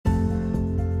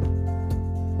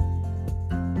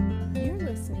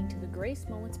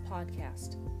Moments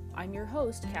podcast. I'm your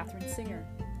host, Catherine Singer.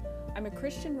 I'm a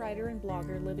Christian writer and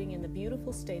blogger living in the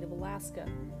beautiful state of Alaska.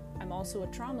 I'm also a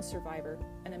trauma survivor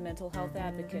and a mental health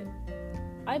advocate.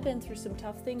 I've been through some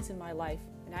tough things in my life,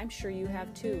 and I'm sure you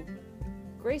have too.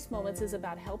 Grace Moments is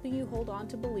about helping you hold on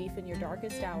to belief in your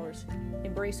darkest hours,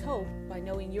 embrace hope by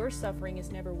knowing your suffering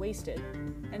is never wasted,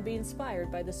 and be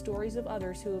inspired by the stories of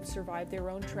others who have survived their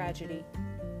own tragedy.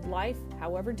 Life,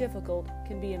 however difficult,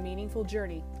 can be a meaningful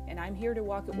journey, and I'm here to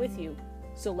walk it with you,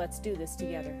 so let's do this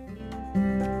together.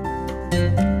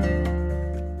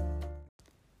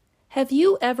 Have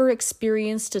you ever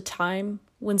experienced a time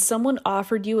when someone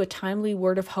offered you a timely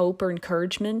word of hope or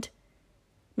encouragement?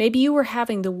 Maybe you were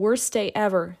having the worst day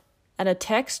ever, and a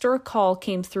text or a call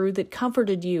came through that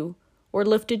comforted you or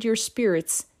lifted your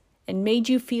spirits and made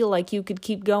you feel like you could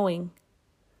keep going.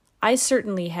 I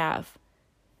certainly have.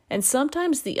 And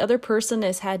sometimes the other person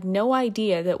has had no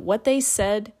idea that what they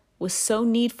said was so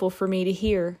needful for me to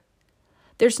hear.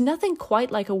 There's nothing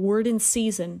quite like a word in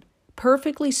season,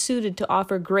 perfectly suited to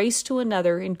offer grace to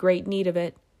another in great need of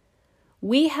it.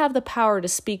 We have the power to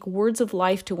speak words of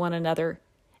life to one another,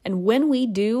 and when we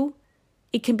do,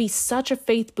 it can be such a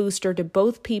faith booster to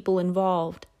both people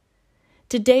involved.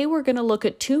 Today we're going to look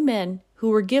at two men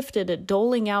who were gifted at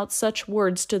doling out such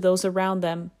words to those around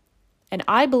them. And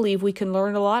I believe we can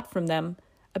learn a lot from them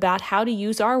about how to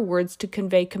use our words to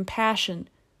convey compassion,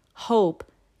 hope,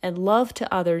 and love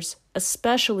to others,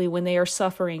 especially when they are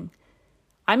suffering.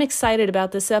 I'm excited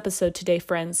about this episode today,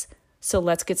 friends, so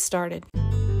let's get started.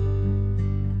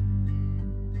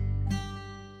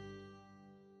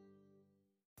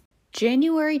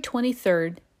 January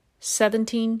 23rd,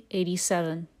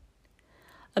 1787.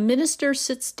 A minister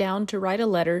sits down to write a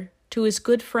letter to his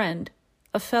good friend,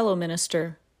 a fellow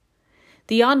minister.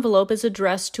 The envelope is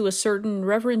addressed to a certain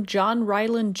Reverend John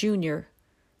Ryland, Jr.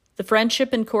 The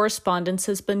friendship and correspondence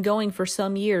has been going for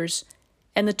some years,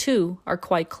 and the two are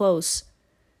quite close.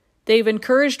 They've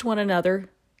encouraged one another,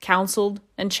 counseled,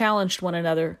 and challenged one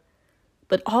another,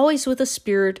 but always with a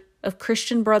spirit of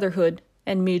Christian brotherhood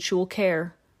and mutual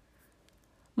care.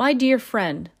 My dear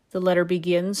friend, the letter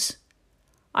begins,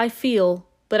 I feel,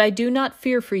 but I do not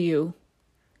fear for you.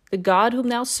 The God whom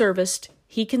thou servest,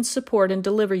 he can support and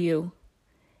deliver you.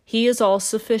 He is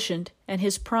all-sufficient, and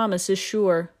his promise is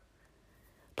sure.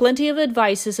 Plenty of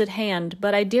advice is at hand,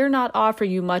 but I dare not offer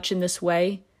you much in this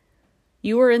way.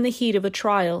 You are in the heat of a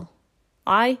trial.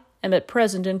 I am at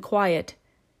present in quiet.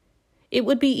 It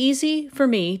would be easy for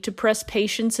me to press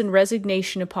patience and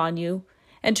resignation upon you,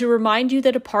 and to remind you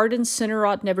that a pardoned sinner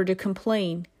ought never to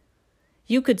complain.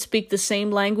 You could speak the same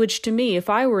language to me if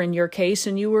I were in your case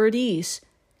and you were at ease.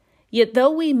 Yet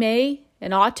though we may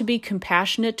and ought to be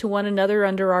compassionate to one another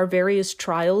under our various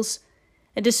trials,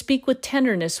 and to speak with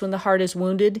tenderness when the heart is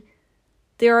wounded,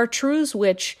 there are truths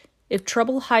which, if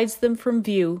trouble hides them from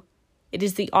view, it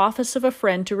is the office of a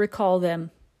friend to recall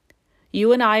them.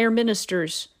 You and I are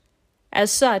ministers.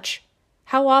 As such,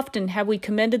 how often have we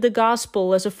commended the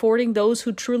gospel as affording those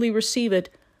who truly receive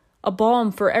it a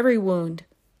balm for every wound,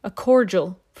 a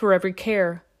cordial for every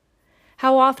care?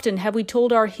 How often have we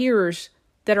told our hearers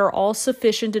that our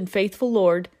all-sufficient and faithful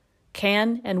Lord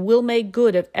can and will make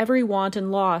good of every want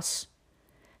and loss?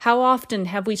 How often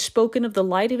have we spoken of the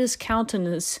light of his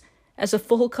countenance as a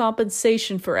full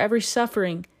compensation for every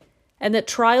suffering, and that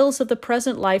trials of the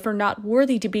present life are not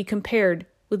worthy to be compared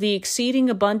with the exceeding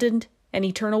abundant and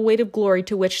eternal weight of glory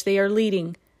to which they are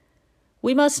leading?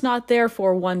 We must not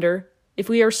therefore wonder if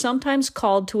we are sometimes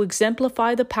called to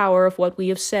exemplify the power of what we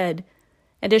have said,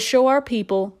 and to show our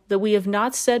people that we have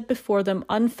not said before them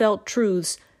unfelt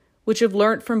truths, which have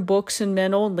learnt from books and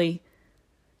men only.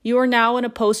 You are now in a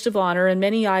post of honor, and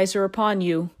many eyes are upon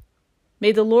you.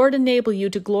 May the Lord enable you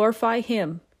to glorify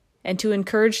him, and to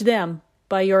encourage them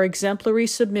by your exemplary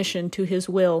submission to his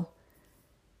will.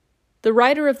 The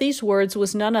writer of these words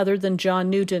was none other than John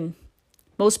Newton.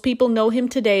 Most people know him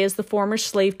today as the former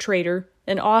slave trader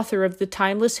and author of the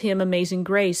timeless hymn Amazing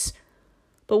Grace.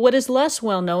 But what is less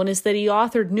well known is that he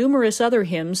authored numerous other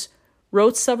hymns,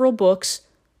 wrote several books,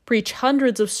 preached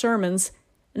hundreds of sermons,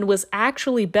 and was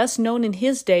actually best known in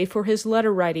his day for his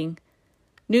letter writing.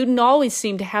 Newton always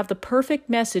seemed to have the perfect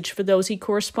message for those he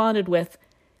corresponded with,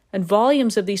 and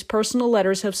volumes of these personal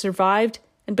letters have survived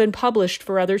and been published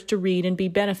for others to read and be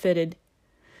benefited.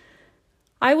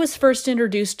 I was first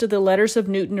introduced to the letters of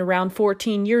Newton around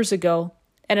 14 years ago,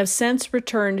 and have since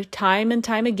returned time and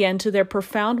time again to their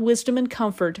profound wisdom and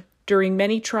comfort during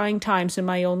many trying times in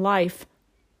my own life.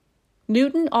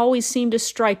 Newton always seemed to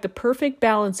strike the perfect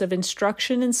balance of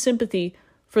instruction and sympathy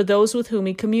for those with whom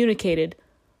he communicated,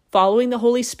 following the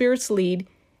Holy Spirit's lead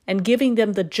and giving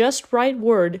them the just right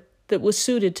word that was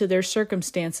suited to their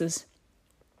circumstances.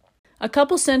 A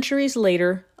couple centuries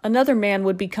later, another man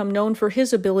would become known for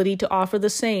his ability to offer the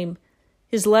same,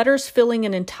 his letters filling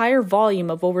an entire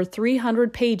volume of over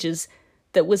 300 pages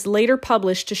that was later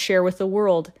published to share with the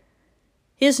world.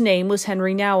 His name was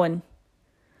Henry Nouwen.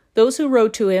 Those who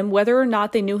wrote to him, whether or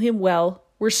not they knew him well,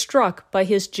 were struck by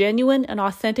his genuine and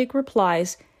authentic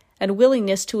replies and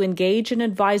willingness to engage and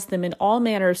advise them in all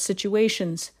manner of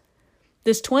situations.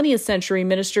 This 20th century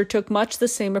minister took much the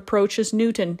same approach as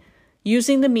Newton,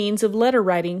 using the means of letter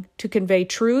writing to convey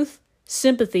truth,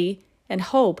 sympathy, and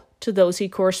hope to those he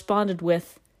corresponded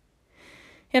with.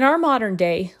 In our modern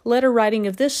day, letter writing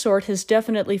of this sort has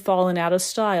definitely fallen out of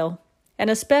style, and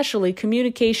especially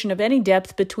communication of any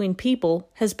depth between people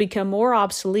has become more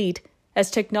obsolete as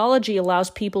technology allows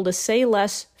people to say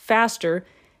less, faster,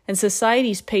 and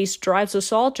society's pace drives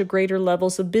us all to greater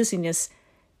levels of busyness,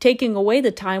 taking away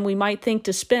the time we might think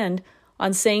to spend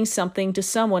on saying something to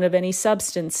someone of any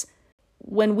substance.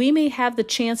 When we may have the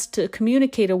chance to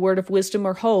communicate a word of wisdom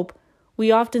or hope,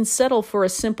 we often settle for a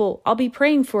simple, "I'll be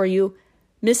praying for you,"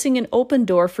 missing an open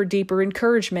door for deeper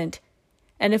encouragement.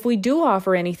 And if we do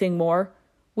offer anything more,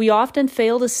 we often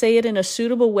fail to say it in a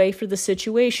suitable way for the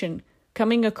situation,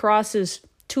 coming across as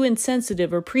too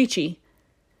insensitive or preachy.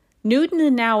 Newton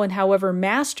and Nouwen, however,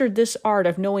 mastered this art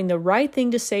of knowing the right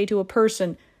thing to say to a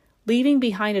person, leaving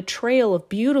behind a trail of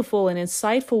beautiful and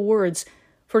insightful words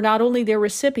for not only their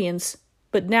recipients,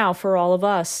 but now for all of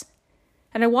us.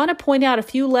 And I want to point out a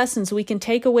few lessons we can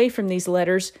take away from these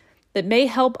letters that may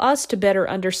help us to better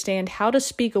understand how to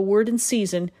speak a word in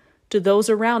season to those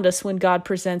around us when God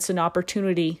presents an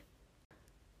opportunity.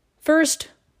 First,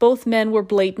 both men were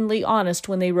blatantly honest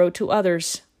when they wrote to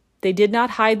others. They did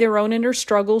not hide their own inner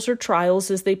struggles or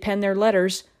trials as they penned their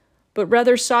letters, but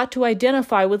rather sought to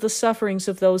identify with the sufferings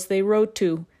of those they wrote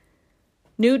to.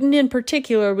 Newton in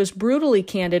particular was brutally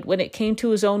candid when it came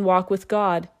to his own walk with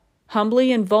God,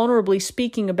 humbly and vulnerably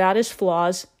speaking about his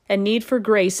flaws and need for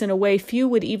grace in a way few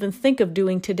would even think of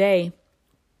doing today.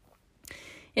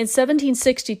 In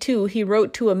 1762, he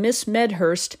wrote to a Miss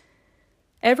Medhurst,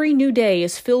 "Every new day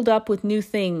is filled up with new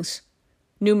things,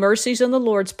 new mercies on the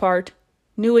Lord's part,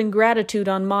 new ingratitude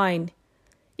on mine,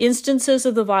 instances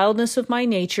of the vileness of my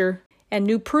nature, and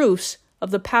new proofs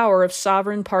of the power of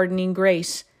sovereign pardoning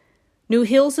grace, new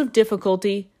hills of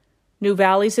difficulty, new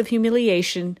valleys of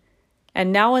humiliation,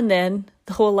 and now and then,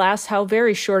 though alas how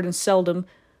very short and seldom,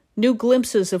 new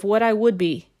glimpses of what I would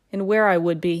be and where I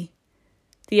would be.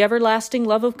 The everlasting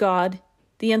love of God,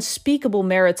 the unspeakable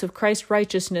merits of Christ's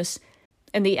righteousness,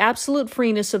 and the absolute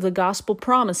freeness of the gospel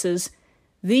promises,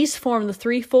 these form the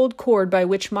threefold cord by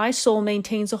which my soul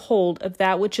maintains a hold of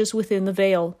that which is within the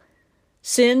veil.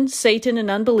 Sin, Satan, and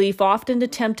unbelief often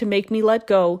attempt to make me let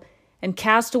go and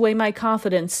cast away my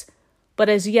confidence, but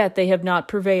as yet they have not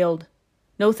prevailed.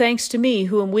 No thanks to me,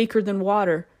 who am weaker than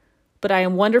water, but I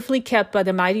am wonderfully kept by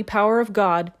the mighty power of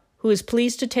God, who is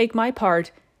pleased to take my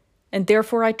part, and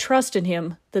therefore I trust in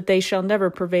him that they shall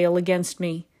never prevail against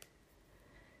me."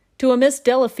 To a Miss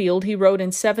Delafield he wrote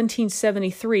in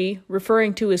 1773,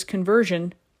 referring to his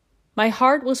conversion, "My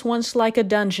heart was once like a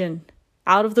dungeon,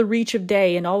 out of the reach of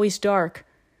day and always dark.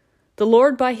 The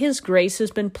Lord by his grace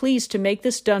has been pleased to make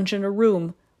this dungeon a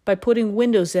room by putting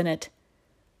windows in it.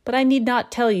 But I need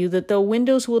not tell you that though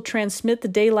windows will transmit the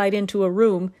daylight into a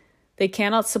room, they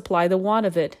cannot supply the want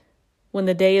of it. When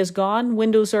the day is gone,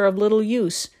 windows are of little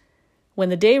use. When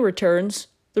the day returns,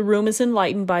 the room is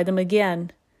enlightened by them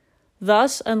again.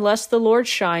 Thus, unless the Lord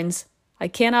shines, I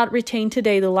cannot retain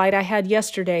today the light I had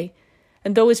yesterday,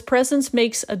 and though his presence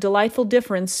makes a delightful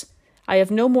difference, I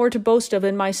have no more to boast of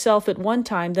in myself at one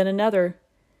time than another.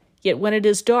 Yet when it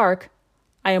is dark,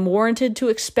 I am warranted to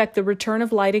expect the return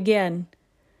of light again.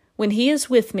 When he is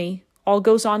with me, all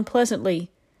goes on pleasantly.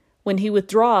 When he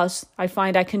withdraws, I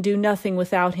find I can do nothing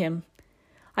without him.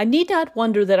 I need not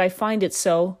wonder that I find it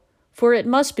so, for it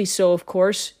must be so, of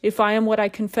course, if I am what I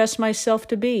confess myself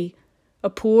to be, a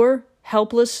poor,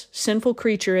 helpless, sinful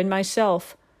creature in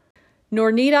myself.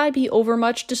 Nor need I be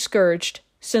overmuch discouraged,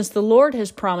 since the Lord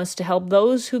has promised to help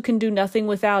those who can do nothing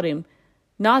without him,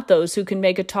 not those who can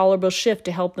make a tolerable shift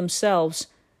to help themselves.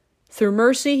 Through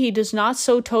mercy he does not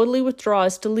so totally withdraw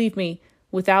as to leave me,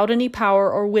 without any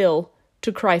power or will,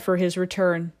 to cry for his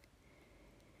return."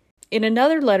 In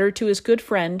another letter to his good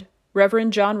friend,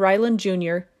 Reverend John Ryland,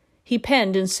 Jr., he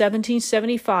penned in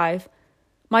 1775,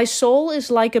 "My soul is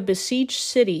like a besieged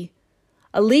city,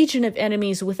 a legion of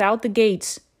enemies without the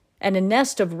gates, and a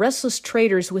nest of restless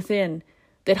traitors within,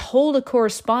 that hold a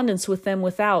correspondence with them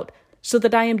without, so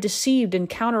that I am deceived and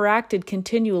counteracted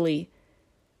continually.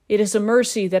 It is a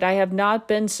mercy that I have not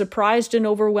been surprised and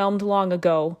overwhelmed long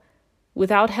ago,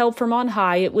 Without help from on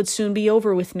high, it would soon be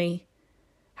over with me.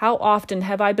 How often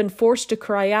have I been forced to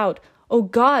cry out, O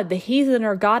God, the heathen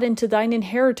are got into thine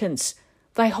inheritance.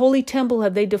 Thy holy temple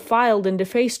have they defiled and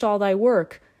defaced all thy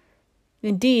work.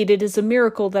 Indeed, it is a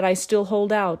miracle that I still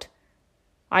hold out.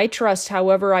 I trust,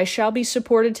 however, I shall be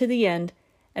supported to the end,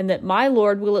 and that my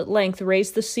Lord will at length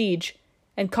raise the siege,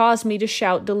 and cause me to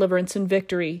shout deliverance and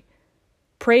victory.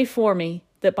 Pray for me,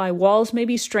 that my walls may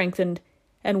be strengthened,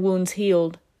 and wounds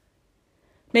healed.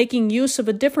 Making use of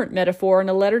a different metaphor in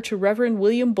a letter to Reverend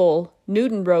William Bull,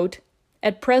 Newton wrote,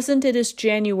 At present it is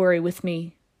January with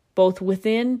me, both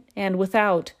within and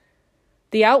without.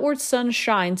 The outward sun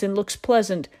shines and looks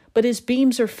pleasant, but his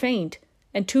beams are faint,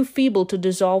 and too feeble to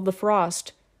dissolve the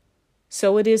frost.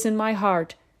 So it is in my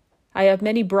heart. I have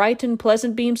many bright and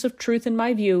pleasant beams of truth in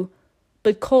my view,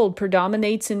 but cold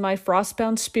predominates in my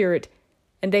frost-bound spirit,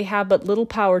 and they have but little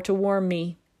power to warm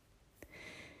me.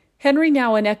 Henry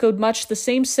Nouwen echoed much the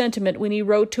same sentiment when he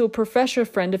wrote to a professor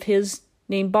friend of his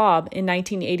named Bob in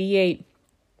 1988.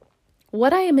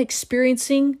 What I am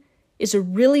experiencing is a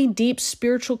really deep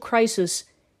spiritual crisis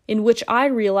in which I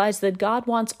realize that God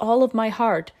wants all of my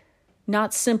heart,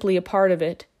 not simply a part of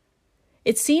it.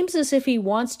 It seems as if he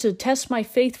wants to test my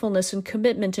faithfulness and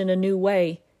commitment in a new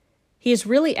way. He is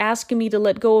really asking me to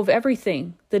let go of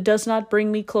everything that does not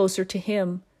bring me closer to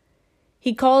him.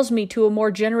 He calls me to a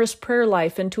more generous prayer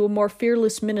life and to a more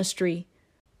fearless ministry.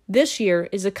 This year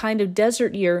is a kind of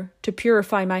desert year to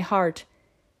purify my heart.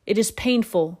 It is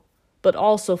painful, but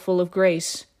also full of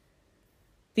grace.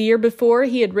 The year before,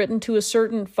 he had written to a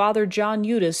certain Father John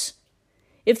Eudes,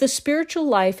 If the spiritual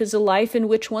life is a life in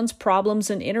which one's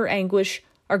problems and inner anguish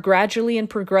are gradually and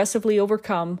progressively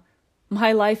overcome,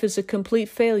 my life is a complete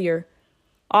failure.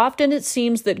 Often it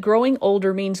seems that growing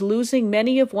older means losing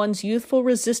many of one's youthful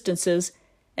resistances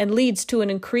and leads to an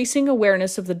increasing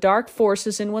awareness of the dark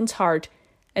forces in one's heart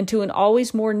and to an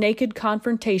always more naked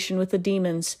confrontation with the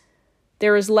demons.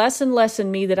 There is less and less in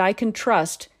me that I can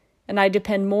trust, and I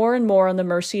depend more and more on the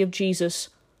mercy of Jesus.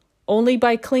 Only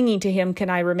by clinging to him can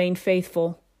I remain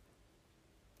faithful.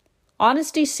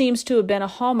 Honesty seems to have been a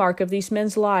hallmark of these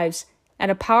men's lives and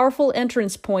a powerful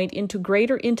entrance point into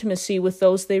greater intimacy with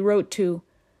those they wrote to.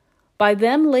 By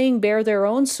them laying bare their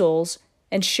own souls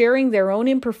and sharing their own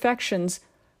imperfections,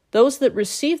 those that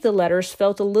received the letters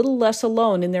felt a little less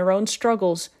alone in their own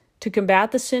struggles to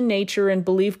combat the sin nature and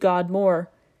believe God more.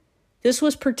 This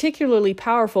was particularly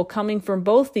powerful coming from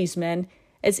both these men,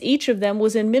 as each of them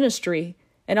was in ministry,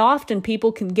 and often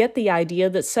people can get the idea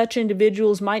that such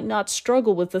individuals might not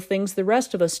struggle with the things the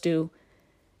rest of us do.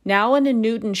 Nouwen and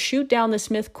Newton shoot down this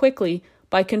myth quickly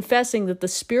by confessing that the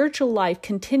spiritual life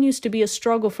continues to be a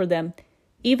struggle for them,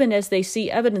 even as they see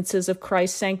evidences of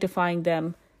Christ sanctifying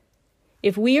them.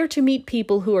 If we are to meet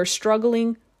people who are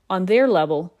struggling on their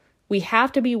level, we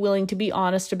have to be willing to be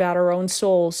honest about our own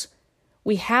souls.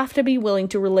 We have to be willing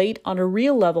to relate on a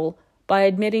real level by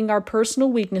admitting our personal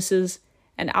weaknesses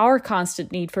and our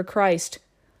constant need for Christ.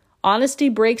 Honesty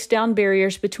breaks down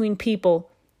barriers between people,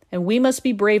 and we must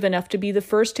be brave enough to be the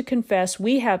first to confess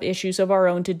we have issues of our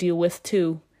own to deal with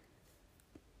too.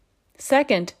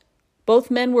 Second,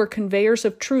 both men were conveyors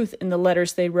of truth in the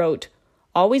letters they wrote,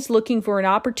 always looking for an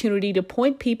opportunity to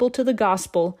point people to the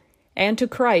gospel and to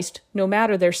Christ, no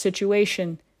matter their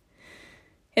situation.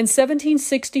 In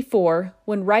 1764,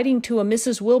 when writing to a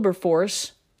Mrs.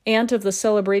 Wilberforce, aunt of the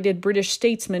celebrated British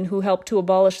statesman who helped to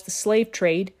abolish the slave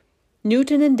trade,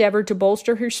 Newton endeavored to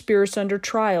bolster her spirits under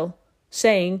trial,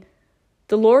 saying,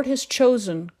 "The Lord has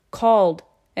chosen, called,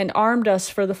 and armed us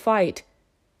for the fight.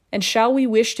 And shall we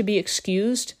wish to be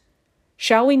excused?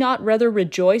 Shall we not rather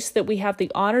rejoice that we have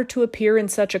the honor to appear in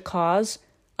such a cause,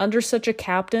 under such a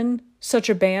captain, such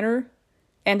a banner,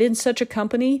 and in such a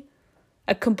company?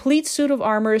 A complete suit of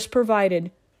armor is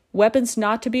provided, weapons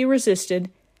not to be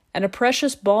resisted, and a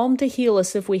precious balm to heal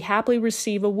us if we haply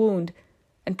receive a wound,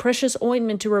 and precious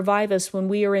ointment to revive us when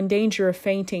we are in danger of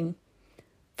fainting.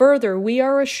 Further, we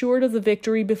are assured of the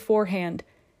victory beforehand,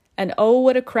 and oh,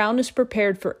 what a crown is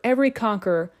prepared for every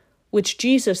conqueror, which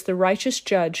Jesus, the righteous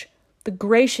judge, the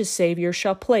gracious Savior,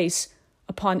 shall place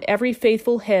upon every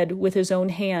faithful head with his own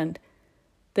hand.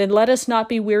 Then let us not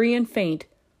be weary and faint,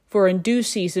 for in due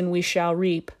season we shall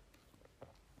reap."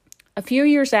 A few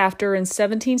years after, in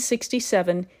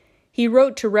 1767, he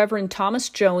wrote to Reverend Thomas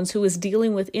Jones, who was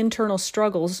dealing with internal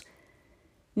struggles,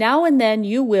 "Now and then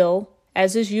you will,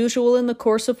 as is usual in the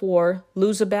course of war,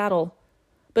 lose a battle.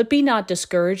 But be not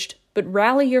discouraged, but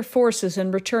rally your forces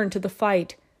and return to the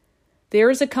fight. There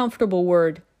is a comfortable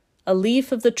word, a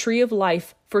leaf of the tree of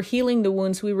life for healing the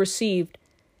wounds we received.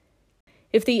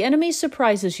 If the enemy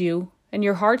surprises you, and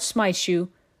your heart smites you,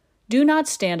 Do not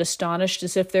stand astonished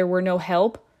as if there were no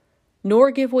help, nor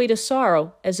give way to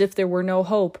sorrow as if there were no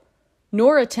hope,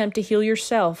 nor attempt to heal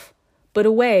yourself, but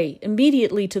away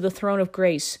immediately to the throne of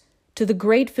grace, to the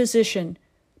great Physician,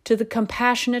 to the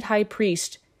compassionate High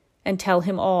Priest, and tell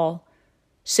him all.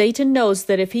 Satan knows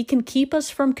that if he can keep us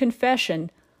from confession,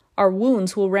 our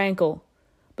wounds will rankle.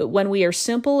 But when we are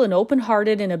simple and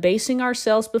open-hearted in abasing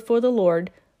ourselves before the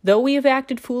Lord, though we have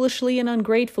acted foolishly and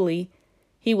ungratefully,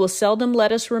 he will seldom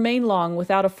let us remain long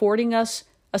without affording us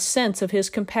a sense of his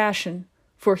compassion,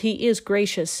 for he is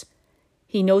gracious.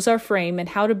 He knows our frame and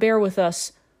how to bear with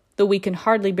us, though we can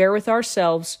hardly bear with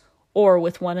ourselves or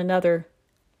with one another.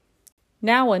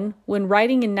 Nouwen, when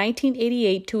writing in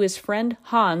 1988 to his friend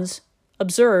Hans,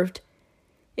 observed,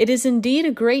 "It is indeed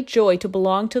a great joy to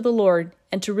belong to the Lord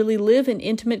and to really live in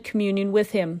intimate communion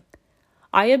with him.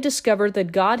 I have discovered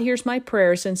that God hears my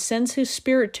prayers and sends his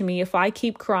Spirit to me if I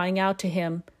keep crying out to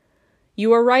him.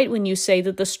 You are right when you say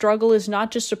that the struggle is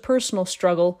not just a personal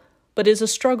struggle, but is a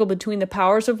struggle between the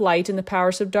powers of light and the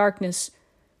powers of darkness.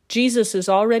 Jesus is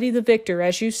already the victor,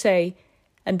 as you say,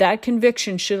 and that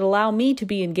conviction should allow me to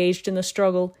be engaged in the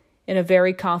struggle in a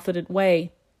very confident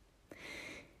way."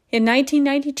 In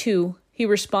 1992, he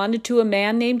responded to a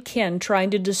man named Ken trying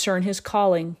to discern his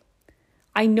calling.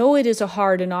 "I know it is a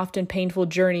hard and often painful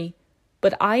journey,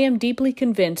 but I am deeply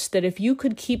convinced that if you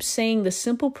could keep saying the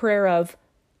simple prayer of,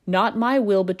 'Not my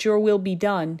will, but your will be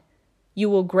done,' you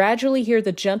will gradually hear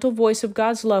the gentle voice of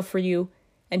God's love for you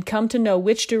and come to know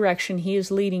which direction he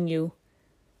is leading you."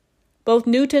 Both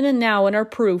Newton and Nouwen are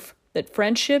proof that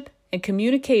friendship and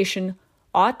communication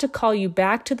ought to call you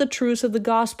back to the truths of the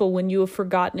gospel when you have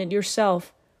forgotten it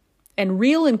yourself. And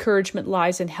real encouragement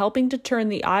lies in helping to turn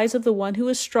the eyes of the one who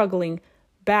is struggling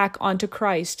back onto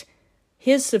Christ,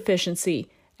 his sufficiency,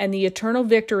 and the eternal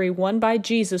victory won by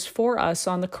Jesus for us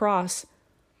on the cross.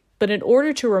 But in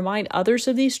order to remind others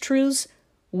of these truths,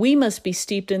 we must be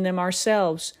steeped in them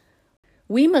ourselves.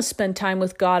 We must spend time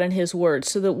with God and his word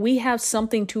so that we have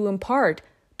something to impart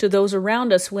to those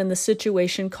around us when the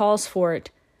situation calls for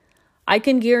it. I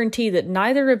can guarantee that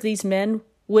neither of these men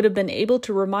would have been able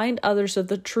to remind others of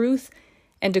the truth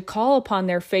and to call upon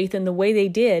their faith in the way they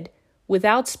did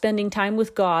without spending time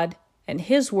with God and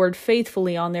his word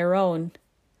faithfully on their own.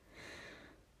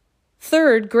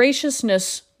 Third,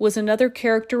 graciousness was another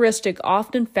characteristic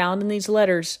often found in these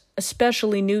letters,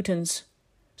 especially Newton's.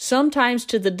 Sometimes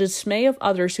to the dismay of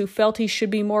others who felt he should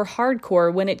be more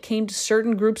hardcore when it came to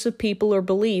certain groups of people or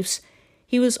beliefs,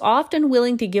 he was often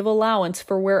willing to give allowance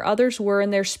for where others were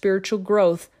in their spiritual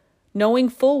growth, knowing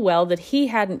full well that he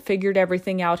hadn't figured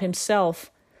everything out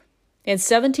himself. In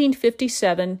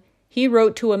 1757, he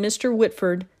wrote to a Mr.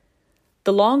 Whitford,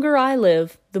 "The longer I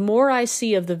live, the more I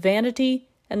see of the vanity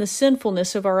and the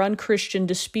sinfulness of our unchristian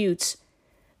disputes.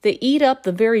 They eat up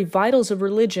the very vitals of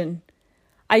religion.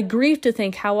 I grieve to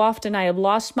think how often I have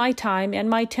lost my time and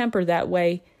my temper that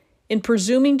way, in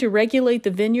presuming to regulate the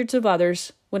vineyards of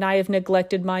others when I have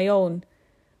neglected my own,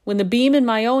 when the beam in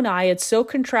my own eye had so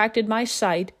contracted my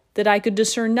sight that I could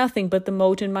discern nothing but the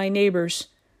mote in my neighbor's.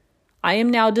 I am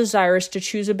now desirous to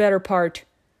choose a better part.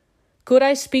 Could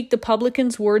I speak the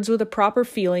publican's words with a proper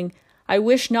feeling, I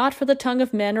wish not for the tongue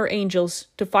of men or angels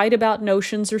to fight about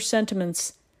notions or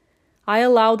sentiments. I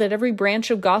allow that every branch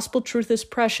of gospel truth is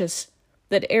precious,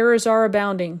 that errors are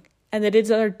abounding, and that it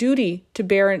is our duty to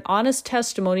bear an honest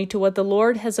testimony to what the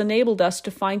Lord has enabled us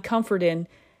to find comfort in,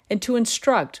 and to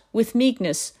instruct, with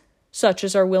meekness, such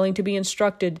as are willing to be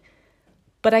instructed.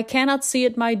 But I cannot see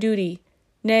it my duty,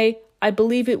 nay, I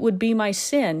believe it would be my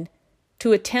sin,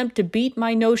 to attempt to beat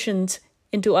my notions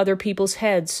into other people's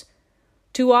heads.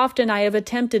 Too often I have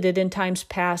attempted it in times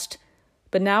past,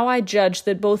 but now I judge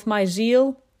that both my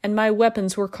zeal and my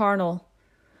weapons were carnal.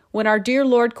 When our dear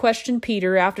Lord questioned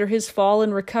Peter after his fall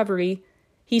and recovery,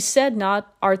 he said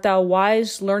not, 'Art thou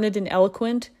wise, learned, and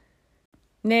eloquent?'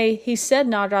 Nay, he said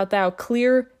not, 'Art thou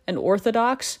clear and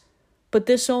orthodox?' but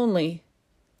this only,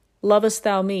 'Lovest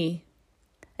thou me?'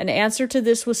 An answer to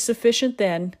this was sufficient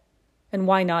then, and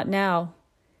why not now?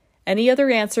 Any other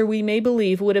answer, we may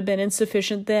believe, would have been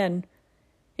insufficient then.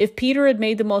 If Peter had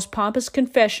made the most pompous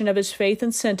confession of his faith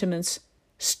and sentiments,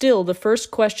 still the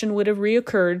first question would have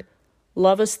reoccurred,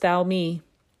 'Lovest thou me?'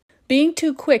 Being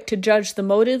too quick to judge the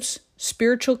motives,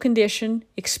 spiritual condition,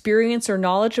 experience, or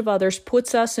knowledge of others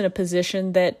puts us in a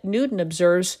position that, Newton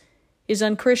observes, is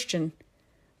unchristian.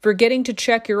 Forgetting to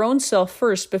check your own self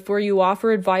first before you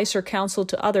offer advice or counsel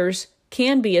to others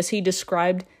can be, as he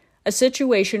described, a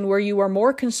situation where you are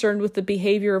more concerned with the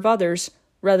behavior of others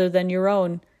rather than your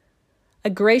own. A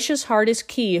gracious heart is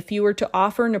key if you are to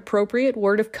offer an appropriate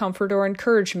word of comfort or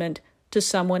encouragement to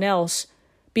someone else,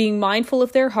 being mindful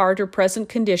of their heart or present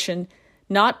condition,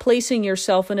 not placing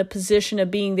yourself in a position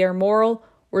of being their moral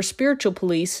or spiritual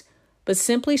police, but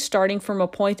simply starting from a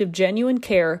point of genuine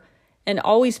care and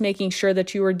always making sure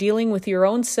that you are dealing with your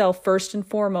own self first and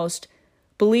foremost,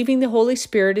 believing the Holy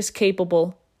Spirit is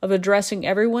capable of addressing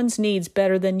everyone's needs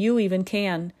better than you even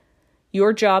can.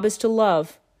 Your job is to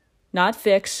love, not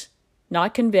fix,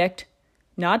 not convict,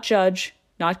 not judge,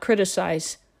 not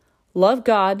criticize. Love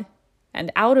God,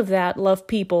 and out of that, love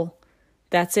people.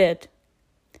 That's it.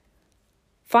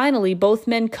 Finally, both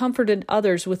men comforted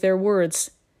others with their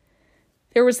words.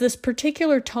 There was this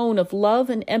particular tone of love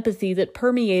and empathy that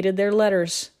permeated their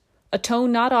letters, a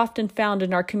tone not often found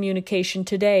in our communication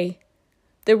today.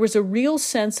 There was a real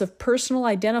sense of personal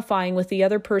identifying with the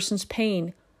other person's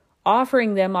pain,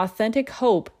 offering them authentic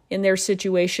hope in their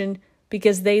situation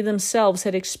because they themselves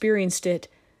had experienced it.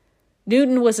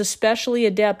 Newton was especially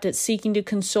adept at seeking to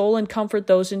console and comfort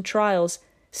those in trials,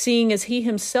 seeing as he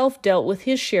himself dealt with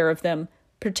his share of them,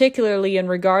 particularly in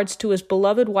regards to his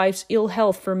beloved wife's ill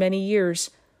health for many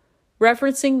years.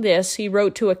 Referencing this, he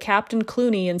wrote to a Captain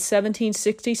Cluny in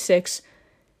 1766,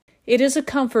 "It is a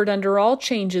comfort under all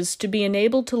changes to be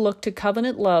enabled to look to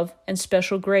covenant love and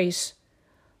special grace.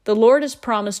 The Lord has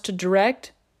promised to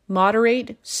direct,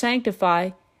 moderate,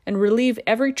 sanctify, and relieve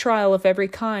every trial of every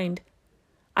kind.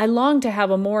 I long to have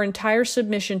a more entire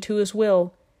submission to His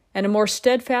will, and a more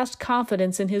steadfast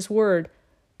confidence in His word,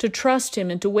 to trust Him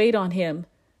and to wait on Him,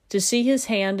 to see His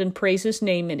hand and praise His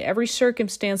name in every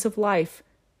circumstance of life,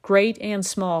 great and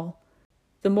small.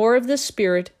 The more of this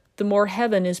Spirit, the more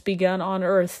heaven is begun on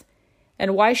earth.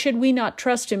 And why should we not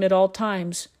trust Him at all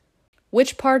times?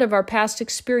 Which part of our past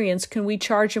experience can we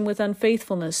charge Him with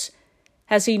unfaithfulness?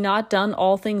 Has He not done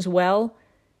all things well?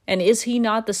 And is He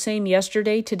not the same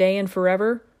yesterday, today, and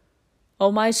forever?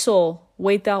 O my soul,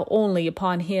 wait thou only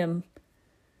upon Him."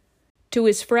 To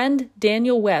his friend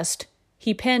Daniel West,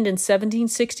 he penned in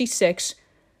 1766,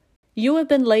 "You have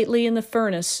been lately in the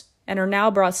furnace, and are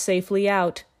now brought safely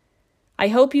out. I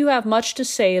hope you have much to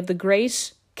say of the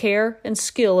grace, care, and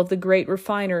skill of the great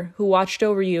refiner who watched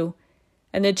over you,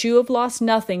 and that you have lost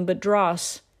nothing but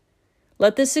dross.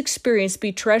 Let this experience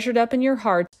be treasured up in your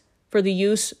heart for the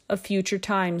use of future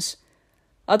times.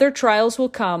 Other trials will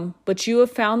come, but you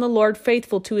have found the Lord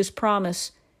faithful to His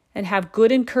promise, and have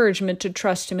good encouragement to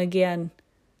trust Him again."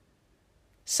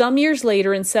 Some years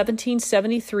later, in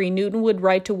 1773, Newton would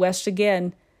write to West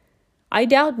again, "I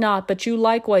doubt not but you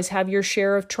likewise have your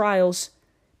share of trials,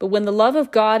 but when the love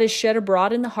of God is shed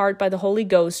abroad in the heart by the Holy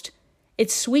Ghost,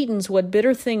 it sweetens what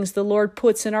bitter things the Lord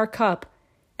puts in our cup,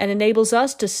 and enables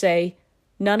us to say,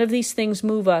 'None of these things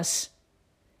move us.'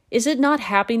 Is it not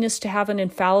happiness to have an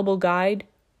infallible guide,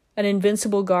 an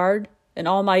invincible guard, an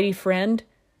almighty friend?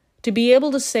 To be able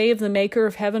to say of the Maker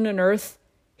of heaven and earth,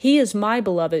 'He is my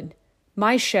beloved,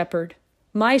 my shepherd,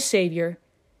 my Savior,'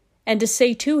 and to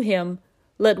say to Him,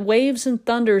 'Let waves and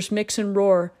thunders mix and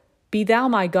roar, be Thou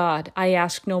my God, I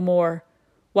ask no more.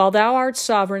 While Thou art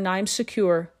sovereign, I am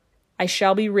secure. I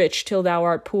shall be rich till Thou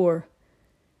art poor.'"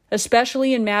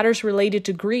 Especially in matters related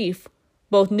to grief,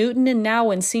 both Newton and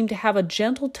Nouwen seemed to have a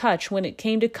gentle touch when it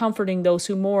came to comforting those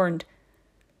who mourned.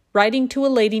 Writing to a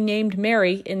lady named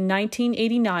Mary in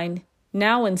 1989,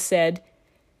 Nouwen said,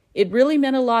 "It really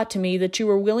meant a lot to me that you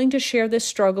were willing to share this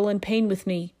struggle and pain with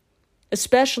me,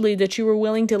 especially that you were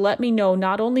willing to let me know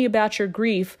not only about your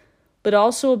grief, but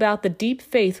also about the deep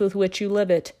faith with which you live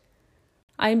it.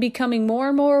 I am becoming more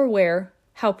and more aware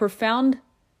how profound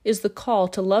is the call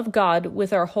to love God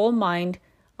with our whole mind,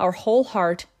 our whole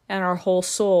heart, and our whole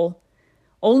soul.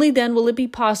 Only then will it be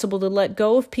possible to let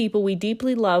go of people we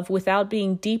deeply love without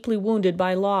being deeply wounded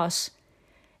by loss.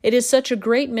 It is such a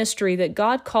great mystery that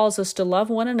God calls us to love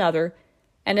one another,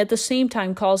 and at the same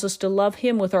time calls us to love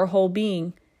Him with our whole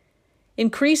being.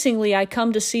 Increasingly, I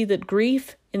come to see that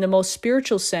grief, in the most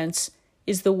spiritual sense,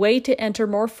 is the way to enter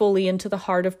more fully into the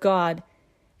heart of God,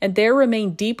 and there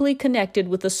remain deeply connected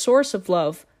with the source of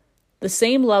love, the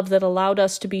same love that allowed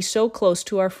us to be so close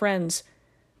to our friends.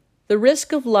 The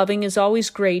risk of loving is always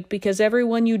great because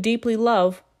everyone you deeply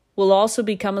love will also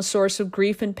become a source of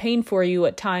grief and pain for you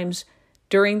at times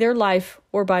during their life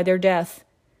or by their death.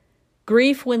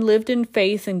 Grief, when lived in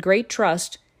faith and great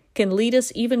trust, can lead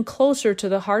us even closer to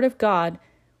the heart of God,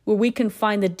 where we can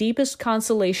find the deepest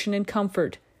consolation and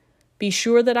comfort. Be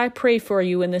sure that I pray for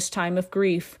you in this time of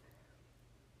grief.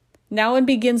 Nouwen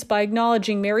begins by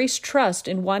acknowledging Mary's trust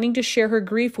in wanting to share her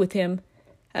grief with him,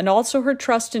 and also her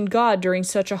trust in God during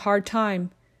such a hard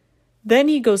time. Then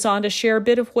he goes on to share a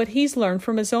bit of what he's learned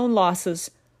from his own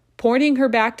losses, pointing her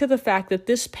back to the fact that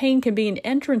this pain can be an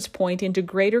entrance point into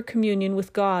greater communion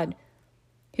with God.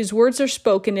 His words are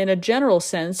spoken in a general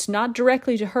sense, not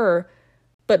directly to her,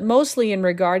 but mostly in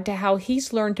regard to how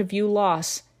he's learned to view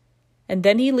loss, and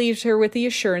then he leaves her with the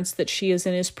assurance that she is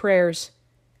in his prayers.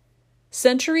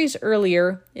 Centuries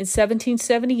earlier, in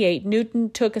 1778, Newton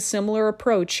took a similar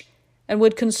approach and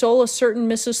would console a certain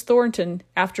Mrs. Thornton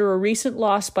after a recent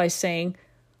loss by saying,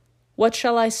 "What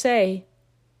shall I say?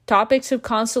 Topics of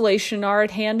consolation are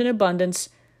at hand in abundance.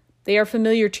 They are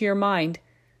familiar to your mind,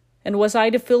 and was I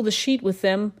to fill the sheet with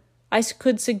them, I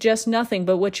could suggest nothing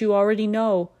but what you already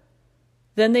know.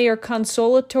 Then they are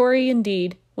consolatory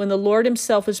indeed, when the Lord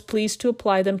himself is pleased to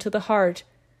apply them to the heart.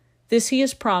 This he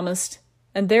has promised,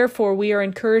 and therefore we are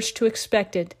encouraged to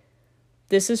expect it.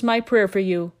 This is my prayer for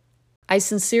you. I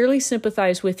sincerely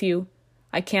sympathize with you.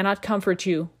 I cannot comfort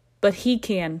you, but he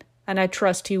can, and I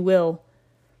trust he will."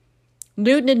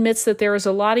 Newton admits that there is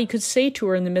a lot he could say to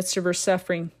her in the midst of her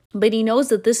suffering, but he knows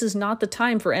that this is not the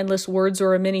time for endless words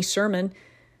or a mini-sermon.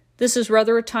 This is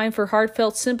rather a time for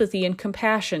heartfelt sympathy and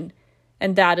compassion,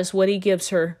 and that is what he gives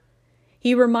her.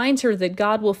 He reminds her that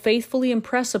God will faithfully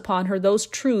impress upon her those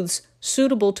truths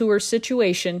suitable to her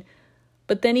situation,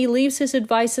 but then he leaves his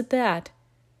advice at that.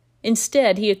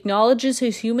 Instead, he acknowledges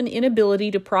his human inability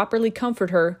to properly comfort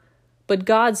her, but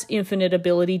God's infinite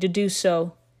ability to do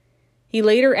so. He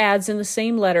later adds in the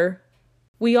same letter,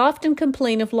 "We often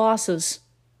complain of losses,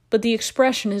 but the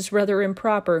expression is rather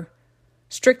improper.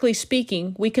 Strictly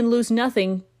speaking, we can lose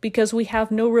nothing because we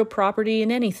have no real property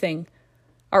in anything.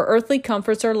 Our earthly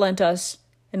comforts are lent us,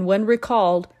 and when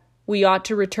recalled, we ought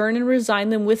to return and resign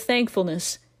them with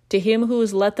thankfulness to him who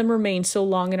has let them remain so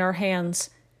long in our hands.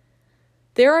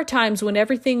 There are times when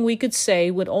everything we could say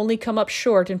would only come up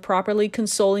short in properly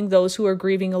consoling those who are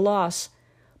grieving a loss,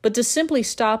 but to simply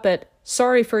stop at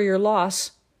 'sorry for your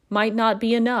loss' might not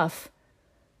be enough."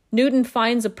 Newton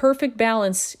finds a perfect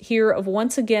balance here of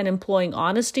once again employing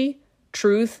honesty,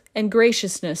 truth, and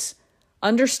graciousness,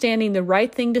 understanding the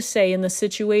right thing to say in the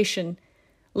situation,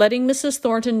 letting Mrs.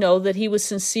 Thornton know that he was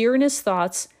sincere in his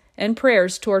thoughts and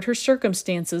prayers toward her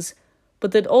circumstances,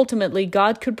 but that ultimately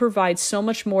God could provide so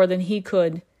much more than he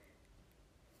could.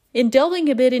 In delving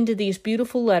a bit into these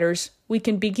beautiful letters, we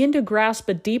can begin to grasp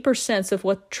a deeper sense of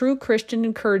what true Christian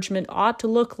encouragement ought to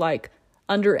look like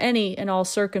under any and all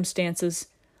circumstances.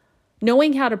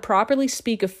 Knowing how to properly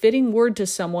speak a fitting word to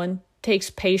someone takes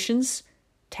patience,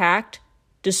 tact,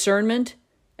 discernment,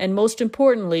 and most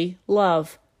importantly,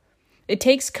 love. It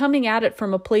takes coming at it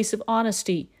from a place of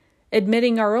honesty,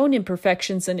 admitting our own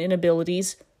imperfections and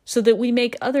inabilities, so that we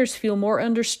make others feel more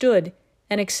understood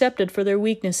and accepted for their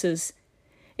weaknesses.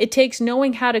 It takes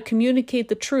knowing how to communicate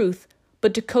the truth,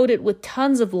 but to coat it with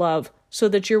tons of love, so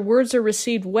that your words are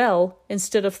received well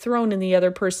instead of thrown in the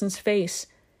other person's face.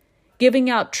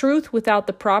 Giving out truth without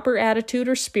the proper attitude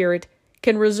or spirit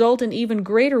can result in even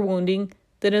greater wounding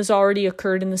than has already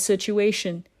occurred in the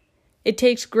situation. It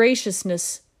takes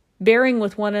graciousness, bearing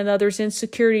with one another's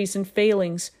insecurities and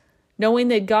failings, knowing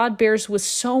that God bears with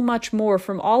so much more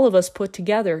from all of us put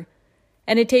together.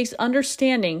 And it takes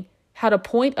understanding how to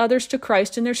point others to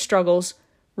Christ in their struggles,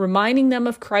 reminding them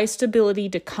of Christ's ability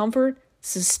to comfort,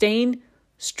 sustain,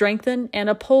 strengthen, and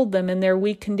uphold them in their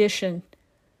weak condition.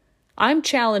 I'm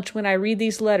challenged when I read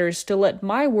these letters to let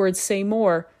my words say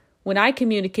more when I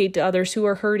communicate to others who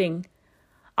are hurting.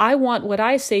 I want what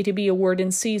I say to be a word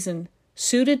in season,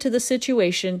 suited to the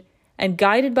situation, and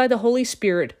guided by the Holy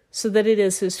Spirit so that it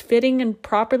is as fitting and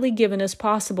properly given as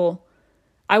possible.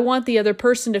 I want the other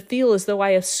person to feel as though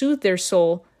I have soothed their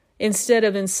soul instead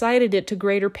of incited it to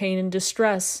greater pain and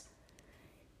distress.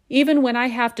 Even when I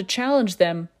have to challenge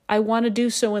them, I want to do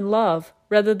so in love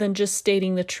rather than just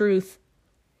stating the truth.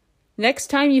 Next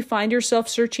time you find yourself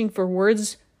searching for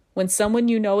words when someone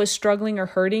you know is struggling or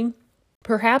hurting,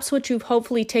 perhaps what you've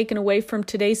hopefully taken away from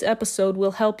today's episode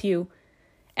will help you.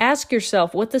 Ask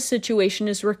yourself what the situation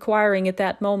is requiring at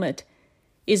that moment.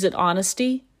 Is it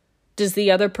honesty? Does the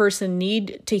other person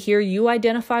need to hear you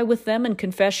identify with them and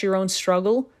confess your own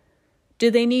struggle?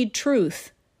 Do they need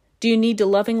truth? Do you need to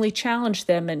lovingly challenge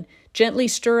them and gently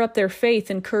stir up their faith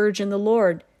and courage in the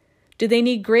Lord? Do they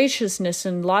need graciousness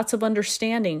and lots of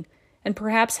understanding? And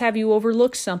perhaps have you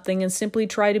overlooked something and simply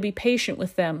try to be patient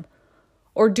with them?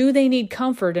 Or do they need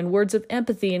comfort and words of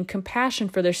empathy and compassion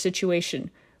for their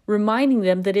situation, reminding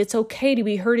them that it's okay to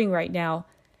be hurting right now,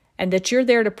 and that you're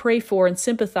there to pray for and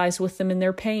sympathize with them in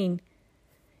their pain?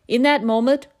 In that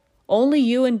moment, only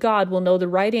you and God will know the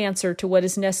right answer to what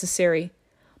is necessary,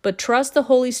 but trust the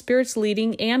Holy Spirit's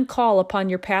leading and call upon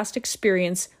your past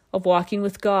experience of walking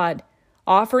with God,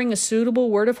 offering a suitable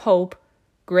word of hope,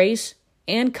 grace,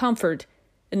 and comfort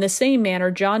in the same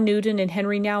manner John Newton and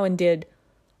Henry Nouwen did,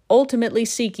 ultimately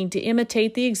seeking to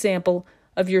imitate the example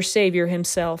of your Savior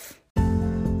himself.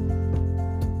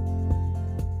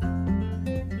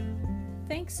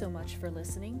 Thanks so much for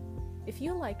listening. If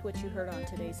you liked what you heard on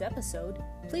today's episode,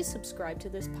 please subscribe to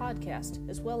this podcast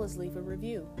as well as leave a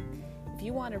review. If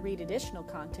you want to read additional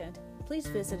content, please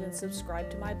visit and subscribe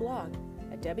to my blog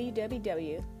at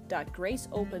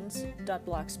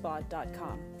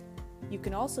www.graceopens.blogspot.com. You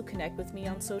can also connect with me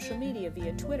on social media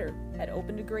via Twitter at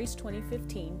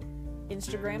Open2Grace2015,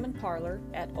 Instagram and Parler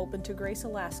at Open2Grace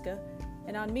Alaska,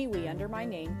 and on MeWe under my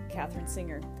name, Catherine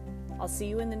Singer. I'll see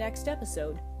you in the next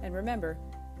episode, and remember,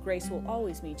 grace will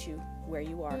always meet you where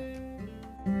you are.